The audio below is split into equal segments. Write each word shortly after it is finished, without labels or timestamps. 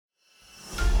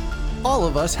All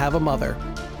of us have a mother.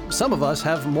 Some of us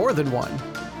have more than one.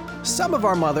 Some of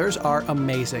our mothers are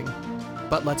amazing.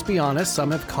 But let's be honest, some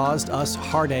have caused us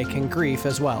heartache and grief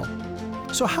as well.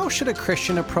 So how should a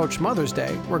Christian approach Mother's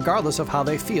Day, regardless of how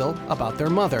they feel about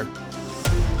their mother?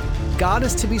 God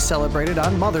is to be celebrated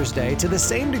on Mother's Day to the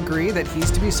same degree that He's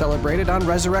to be celebrated on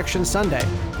Resurrection Sunday.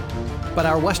 But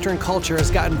our Western culture has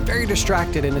gotten very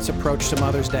distracted in its approach to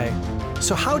Mother's Day.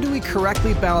 So how do we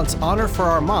correctly balance honor for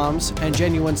our moms and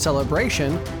genuine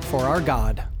celebration for our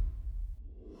God?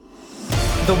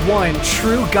 The one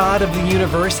true God of the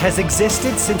universe has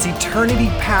existed since eternity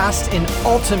past in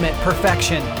ultimate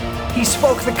perfection. He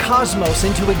spoke the cosmos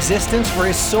into existence for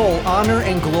His sole honor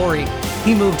and glory.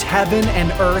 He moved heaven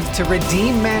and earth to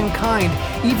redeem mankind,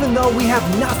 even though we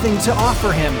have nothing to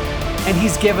offer Him. And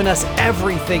He's given us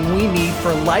everything we need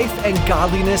for life and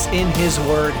godliness in His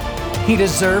Word. He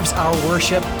deserves our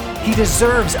worship. He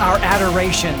deserves our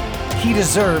adoration. He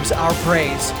deserves our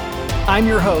praise. I'm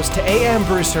your host, A.M.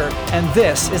 Brewster, and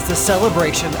this is the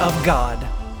Celebration of God.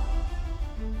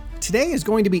 Today is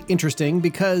going to be interesting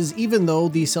because even though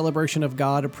the Celebration of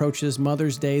God approaches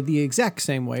Mother's Day the exact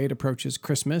same way it approaches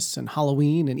Christmas and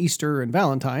Halloween and Easter and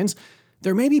Valentine's,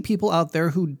 there may be people out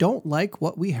there who don't like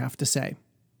what we have to say.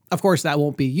 Of course, that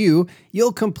won't be you.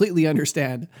 You'll completely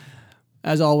understand.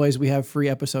 As always, we have free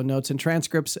episode notes and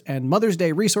transcripts and Mother's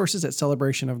Day resources at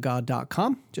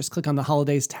celebrationofgod.com. Just click on the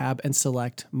Holidays tab and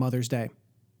select Mother's Day.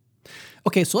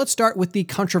 Okay, so let's start with the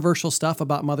controversial stuff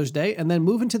about Mother's Day and then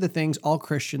move into the things all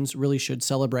Christians really should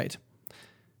celebrate.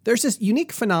 There's this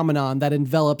unique phenomenon that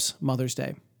envelops Mother's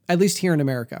Day, at least here in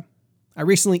America. I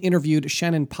recently interviewed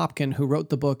Shannon Popkin, who wrote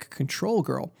the book Control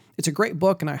Girl. It's a great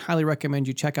book, and I highly recommend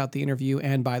you check out the interview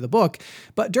and buy the book.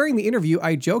 But during the interview,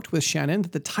 I joked with Shannon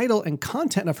that the title and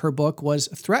content of her book was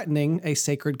Threatening a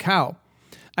Sacred Cow.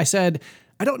 I said,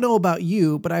 I don't know about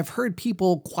you, but I've heard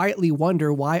people quietly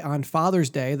wonder why on Father's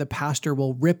Day the pastor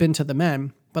will rip into the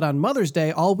men, but on Mother's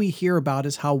Day all we hear about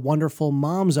is how wonderful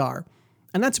moms are.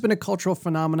 And that's been a cultural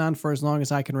phenomenon for as long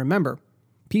as I can remember.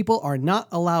 People are not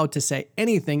allowed to say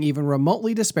anything even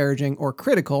remotely disparaging or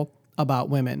critical about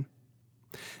women.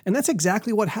 And that's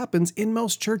exactly what happens in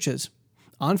most churches.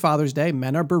 On Father's Day,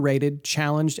 men are berated,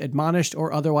 challenged, admonished,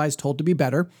 or otherwise told to be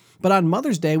better. But on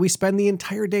Mother's Day, we spend the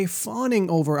entire day fawning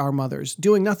over our mothers,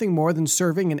 doing nothing more than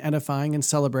serving and edifying and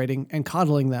celebrating and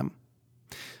coddling them.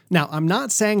 Now, I'm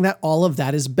not saying that all of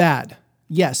that is bad.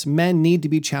 Yes, men need to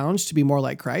be challenged to be more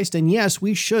like Christ, and yes,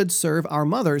 we should serve our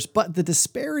mothers, but the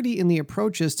disparity in the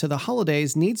approaches to the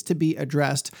holidays needs to be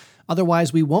addressed,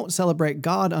 otherwise we won't celebrate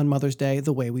God on Mother's Day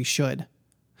the way we should.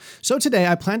 So today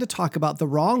I plan to talk about the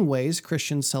wrong ways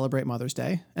Christians celebrate Mother's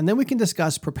Day, and then we can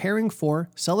discuss preparing for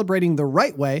celebrating the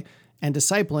right way and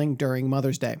discipling during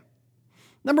Mother's Day.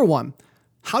 Number 1,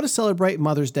 how to celebrate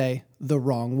Mother's Day the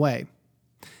wrong way.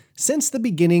 Since the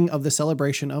beginning of the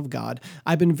celebration of God,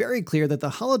 I've been very clear that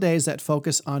the holidays that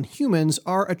focus on humans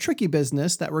are a tricky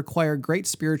business that require great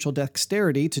spiritual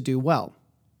dexterity to do well.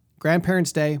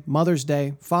 Grandparents' Day, Mother's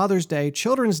Day, Father's Day,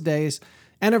 Children's Days,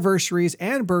 anniversaries,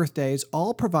 and birthdays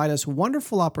all provide us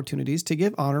wonderful opportunities to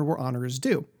give honor where honor is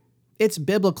due. It's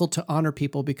biblical to honor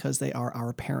people because they are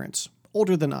our parents,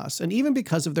 older than us, and even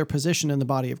because of their position in the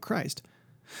body of Christ.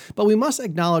 But we must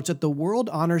acknowledge that the world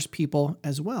honors people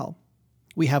as well.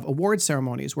 We have award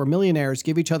ceremonies where millionaires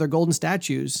give each other golden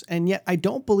statues, and yet I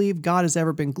don't believe God has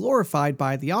ever been glorified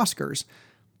by the Oscars.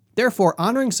 Therefore,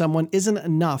 honoring someone isn't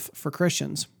enough for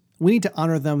Christians. We need to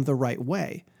honor them the right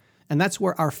way. And that's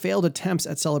where our failed attempts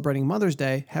at celebrating Mother's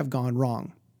Day have gone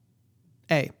wrong.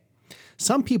 A.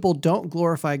 Some people don't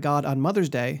glorify God on Mother's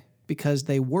Day because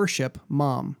they worship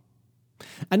Mom.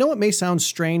 I know it may sound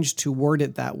strange to word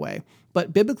it that way,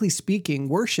 but biblically speaking,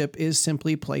 worship is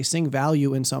simply placing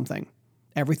value in something.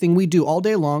 Everything we do all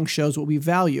day long shows what we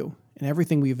value, and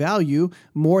everything we value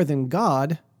more than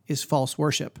God is false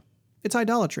worship. It's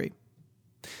idolatry.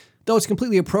 Though it's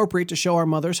completely appropriate to show our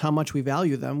mothers how much we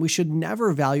value them, we should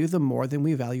never value them more than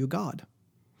we value God.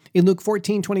 In Luke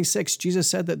 14:26, Jesus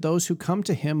said that those who come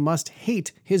to Him must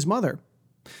hate His mother.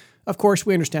 Of course,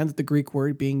 we understand that the Greek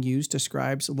word being used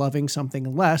describes loving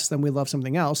something less than we love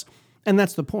something else, and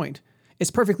that's the point.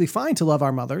 It's perfectly fine to love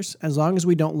our mothers as long as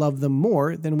we don't love them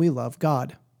more than we love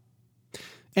God.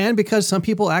 And because some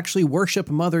people actually worship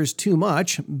mothers too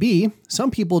much, B,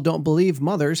 some people don't believe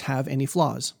mothers have any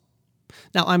flaws.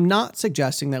 Now, I'm not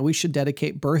suggesting that we should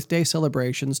dedicate birthday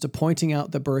celebrations to pointing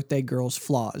out the birthday girl's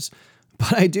flaws,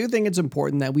 but I do think it's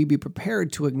important that we be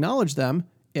prepared to acknowledge them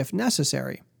if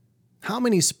necessary. How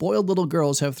many spoiled little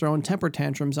girls have thrown temper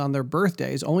tantrums on their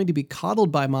birthdays only to be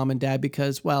coddled by mom and dad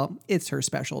because, well, it's her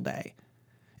special day?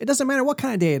 It doesn't matter what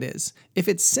kind of day it is. If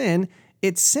it's sin,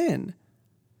 It's sin.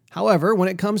 However, when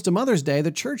it comes to Mother's Day,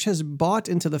 the church has bought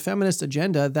into the feminist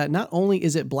agenda that not only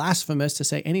is it blasphemous to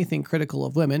say anything critical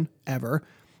of women, ever,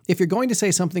 if you're going to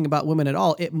say something about women at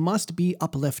all, it must be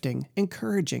uplifting,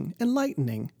 encouraging,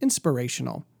 enlightening,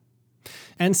 inspirational.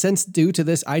 And since due to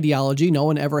this ideology, no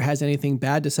one ever has anything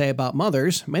bad to say about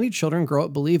mothers, many children grow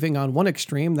up believing on one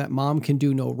extreme that mom can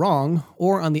do no wrong,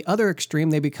 or on the other extreme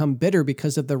they become bitter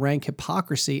because of the rank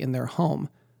hypocrisy in their home.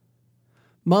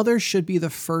 Mothers should be the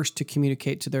first to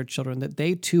communicate to their children that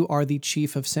they too are the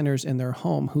chief of sinners in their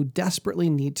home who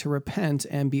desperately need to repent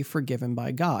and be forgiven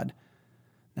by God.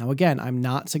 Now again, I'm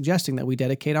not suggesting that we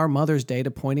dedicate our Mother's Day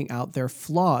to pointing out their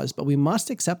flaws, but we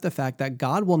must accept the fact that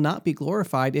God will not be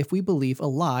glorified if we believe a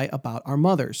lie about our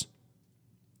mothers.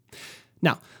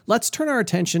 Now, let's turn our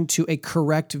attention to a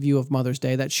correct view of Mother's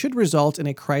Day that should result in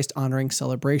a Christ-honoring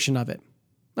celebration of it.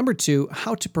 Number 2,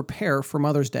 how to prepare for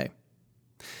Mother's Day.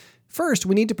 First,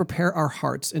 we need to prepare our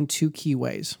hearts in 2 key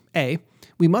ways. A,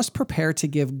 we must prepare to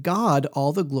give God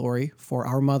all the glory for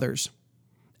our mothers.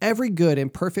 Every good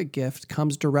and perfect gift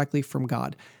comes directly from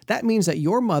God. That means that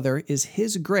your mother is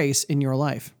His grace in your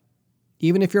life.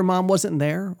 Even if your mom wasn't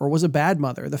there or was a bad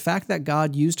mother, the fact that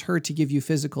God used her to give you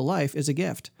physical life is a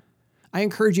gift. I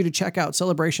encourage you to check out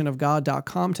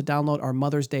celebrationofgod.com to download our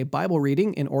Mother's Day Bible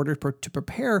reading in order to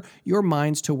prepare your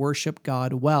minds to worship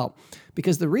God well,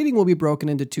 because the reading will be broken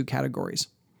into 2 categories.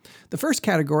 The first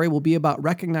category will be about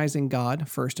recognizing God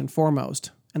first and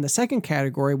foremost, and the second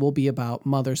category will be about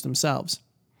mothers themselves.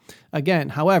 Again,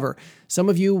 however, some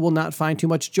of you will not find too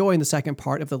much joy in the second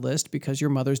part of the list because your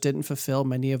mothers didn't fulfill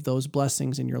many of those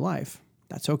blessings in your life.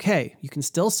 That's okay. You can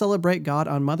still celebrate God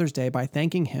on Mother's Day by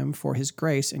thanking Him for His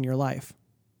grace in your life.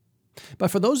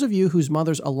 But for those of you whose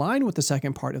mothers align with the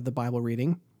second part of the Bible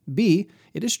reading, B,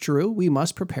 it is true we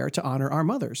must prepare to honor our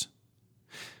mothers.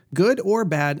 Good or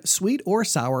bad, sweet or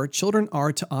sour, children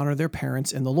are to honor their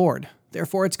parents in the Lord.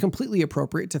 Therefore, it's completely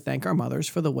appropriate to thank our mothers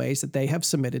for the ways that they have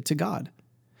submitted to God.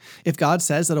 If God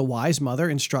says that a wise mother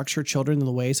instructs her children in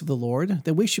the ways of the Lord,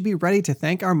 then we should be ready to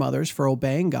thank our mothers for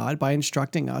obeying God by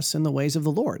instructing us in the ways of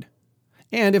the Lord.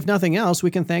 And if nothing else, we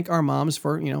can thank our moms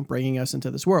for, bringing us into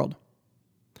this world.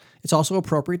 It's also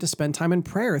appropriate to spend time in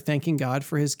prayer thanking God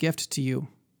for His gift to you,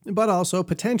 but also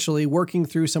potentially working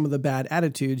through some of the bad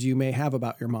attitudes you may have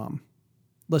about your mom.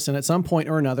 Listen, at some point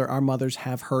or another, our mothers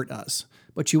have hurt us,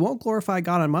 but you won't glorify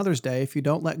God on Mother's Day if you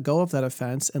don't let go of that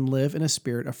offense and live in a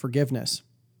spirit of forgiveness.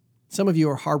 Some of you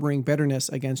are harboring bitterness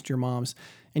against your moms,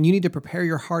 and you need to prepare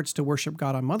your hearts to worship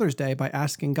God on Mother's Day by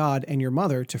asking God and your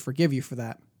mother to forgive you for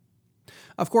that.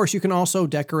 Of course, you can also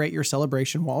decorate your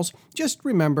celebration walls. Just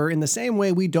remember, in the same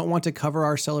way we don't want to cover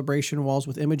our celebration walls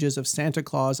with images of Santa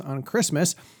Claus on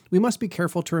Christmas, we must be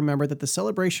careful to remember that the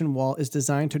celebration wall is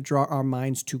designed to draw our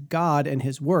minds to God and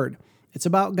His Word. It's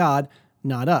about God,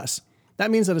 not us. That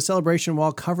means that a celebration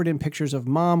wall covered in pictures of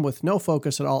mom with no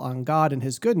focus at all on God and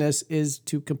His goodness is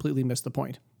to completely miss the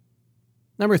point.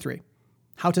 Number 3,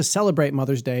 how to celebrate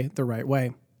Mother's Day the right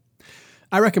way.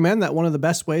 I recommend that one of the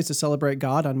best ways to celebrate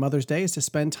God on Mother's Day is to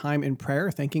spend time in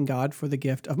prayer thanking God for the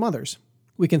gift of mothers.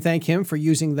 We can thank Him for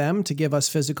using them to give us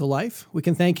physical life. We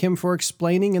can thank Him for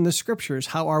explaining in the Scriptures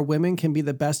how our women can be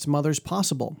the best mothers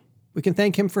possible. We can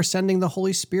thank Him for sending the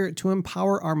Holy Spirit to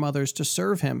empower our mothers to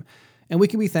serve Him. And we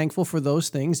can be thankful for those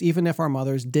things even if our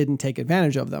mothers didn't take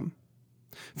advantage of them.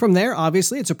 From there,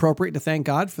 obviously, it's appropriate to thank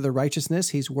God for the righteousness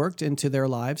He's worked into their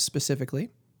lives specifically.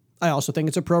 I also think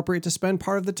it's appropriate to spend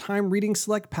part of the time reading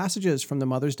select passages from the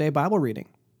Mother's Day Bible reading.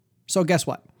 So guess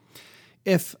what?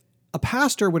 If a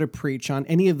pastor were to preach on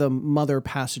any of the mother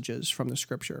passages from the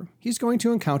Scripture, he's going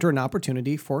to encounter an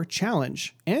opportunity for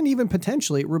challenge and even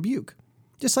potentially rebuke,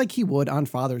 just like he would on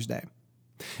Father's Day.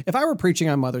 If I were preaching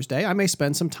on Mother's Day, I may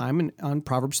spend some time on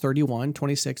Proverbs 31,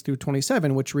 26 through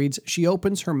 27, which reads, "She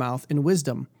opens her mouth in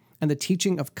wisdom, and the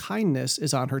teaching of kindness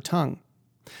is on her tongue."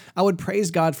 I would praise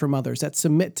God for mothers that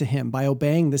submit to Him by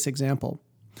obeying this example.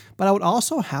 But I would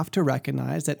also have to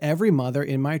recognize that every mother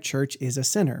in my church is a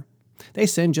sinner. They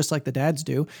sin just like the dads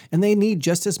do, and they need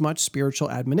just as much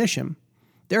spiritual admonition.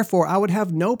 Therefore, I would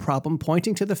have no problem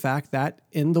pointing to the fact that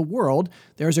in the world,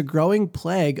 there is a growing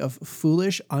plague of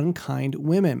foolish, unkind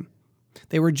women.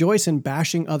 They rejoice in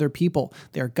bashing other people.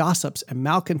 They are gossips and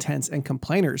malcontents and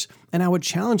complainers. And I would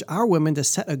challenge our women to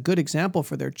set a good example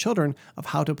for their children of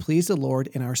how to please the Lord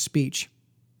in our speech.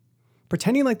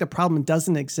 Pretending like the problem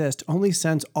doesn't exist only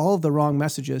sends all of the wrong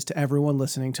messages to everyone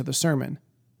listening to the sermon.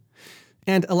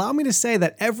 And allow me to say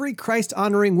that every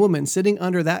Christ-honoring woman sitting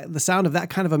under the sound of that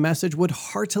kind of a message would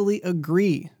heartily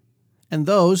agree. And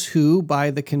those who,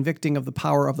 by the convicting of the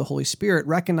power of the Holy Spirit,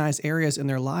 recognize areas in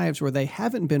their lives where they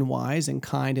haven't been wise and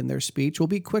kind in their speech will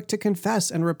be quick to confess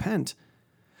and repent.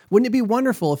 Wouldn't it be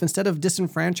wonderful if instead of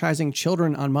disenfranchising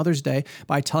children on Mother's Day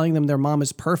by telling them their mom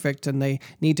is perfect and they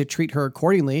need to treat her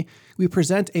accordingly, we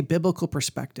present a biblical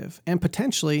perspective and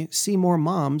potentially see more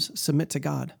moms submit to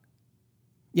God?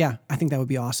 Yeah, I think that would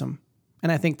be awesome. And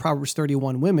I think Proverbs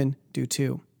 31 women do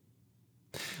too.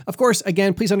 Of course,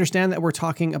 again, please understand that we're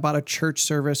talking about a church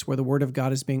service where the Word of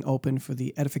God is being opened for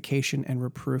the edification and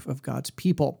reproof of God's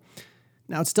people.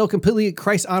 Now, it's still completely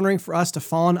Christ-honoring for us to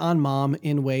fawn on mom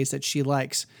in ways that she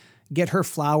likes. Get her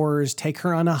flowers, take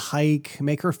her on a hike,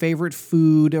 make her favorite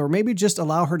food, or maybe just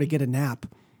allow her to get a nap.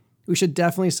 We should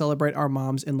definitely celebrate our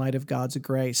moms in light of God's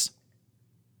grace.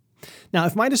 Now,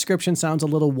 if my description sounds a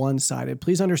little one-sided,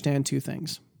 please understand two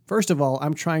things. First of all,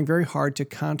 I'm trying very hard to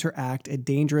counteract a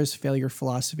dangerous failure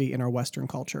philosophy in our Western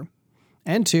culture.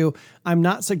 And two, I'm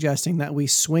not suggesting that we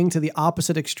swing to the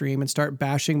opposite extreme and start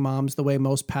bashing moms the way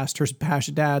most pastors bash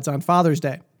dads on Father's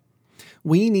Day.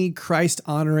 We need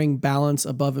Christ-honoring balance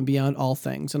above and beyond all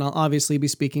things, and I'll obviously be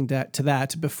speaking to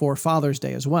that before Father's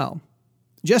Day as well.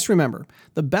 Just remember,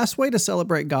 the best way to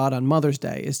celebrate God on Mother's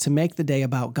Day is to make the day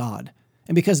about God.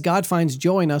 And because God finds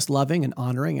joy in us loving and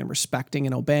honoring and respecting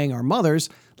and obeying our mothers,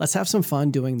 let's have some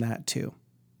fun doing that too.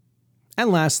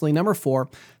 And lastly, number 4,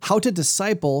 how to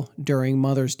disciple during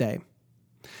Mother's Day.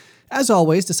 As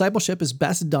always, discipleship is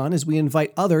best done as we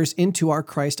invite others into our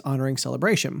Christ-honoring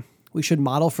celebration. We should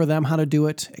model for them how to do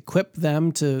it, equip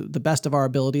them to the best of our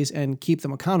abilities, and keep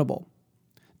them accountable.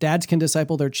 Dads can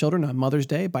disciple their children on Mother's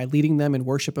Day by leading them in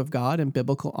worship of God and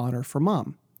biblical honor for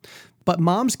mom. But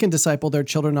moms can disciple their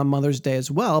children on Mother's Day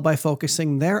as well by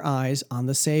focusing their eyes on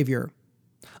the Savior.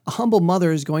 A humble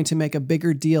mother is going to make a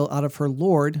bigger deal out of her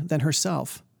Lord than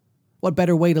herself. What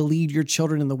better way to lead your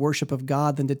children in the worship of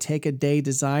God than to take a day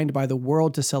designed by the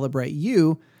world to celebrate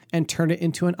you and turn it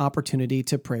into an opportunity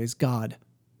to praise God?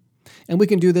 And we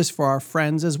can do this for our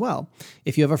friends as well.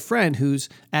 If you have a friend who's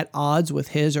at odds with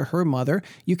his or her mother,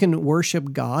 you can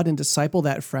worship God and disciple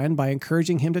that friend by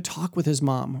encouraging him to talk with his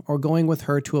mom or going with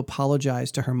her to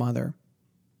apologize to her mother.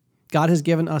 God has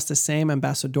given us the same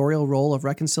ambassadorial role of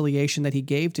reconciliation that he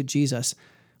gave to Jesus.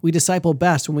 We disciple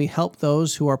best when we help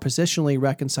those who are positionally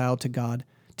reconciled to God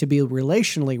to be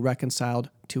relationally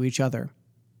reconciled to each other.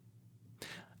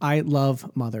 I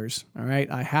love mothers, all right?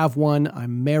 I have one.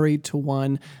 I'm married to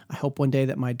one. I hope one day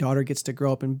that my daughter gets to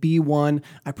grow up and be one.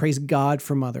 I praise God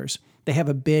for mothers. They have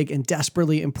a big and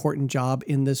desperately important job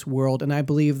in this world, and I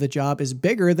believe the job is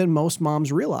bigger than most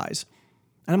moms realize.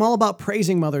 And I'm all about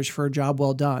praising mothers for a job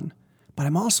well done, but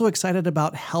I'm also excited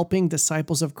about helping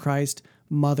disciples of Christ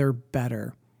mother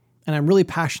better. And I'm really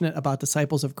passionate about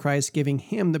disciples of Christ giving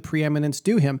him the preeminence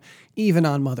due him, even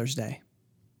on Mother's Day.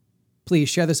 Please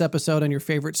share this episode on your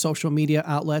favorite social media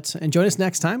outlets and join us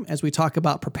next time as we talk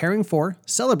about preparing for,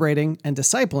 celebrating, and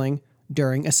discipling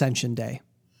during Ascension Day.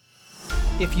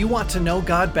 If you want to know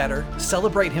God better,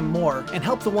 celebrate him more, and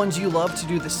help the ones you love to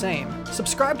do the same,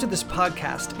 subscribe to this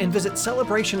podcast and visit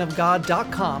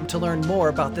celebrationofgod.com to learn more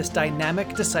about this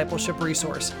dynamic discipleship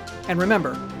resource. And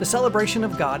remember, the Celebration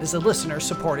of God is a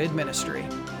listener-supported ministry.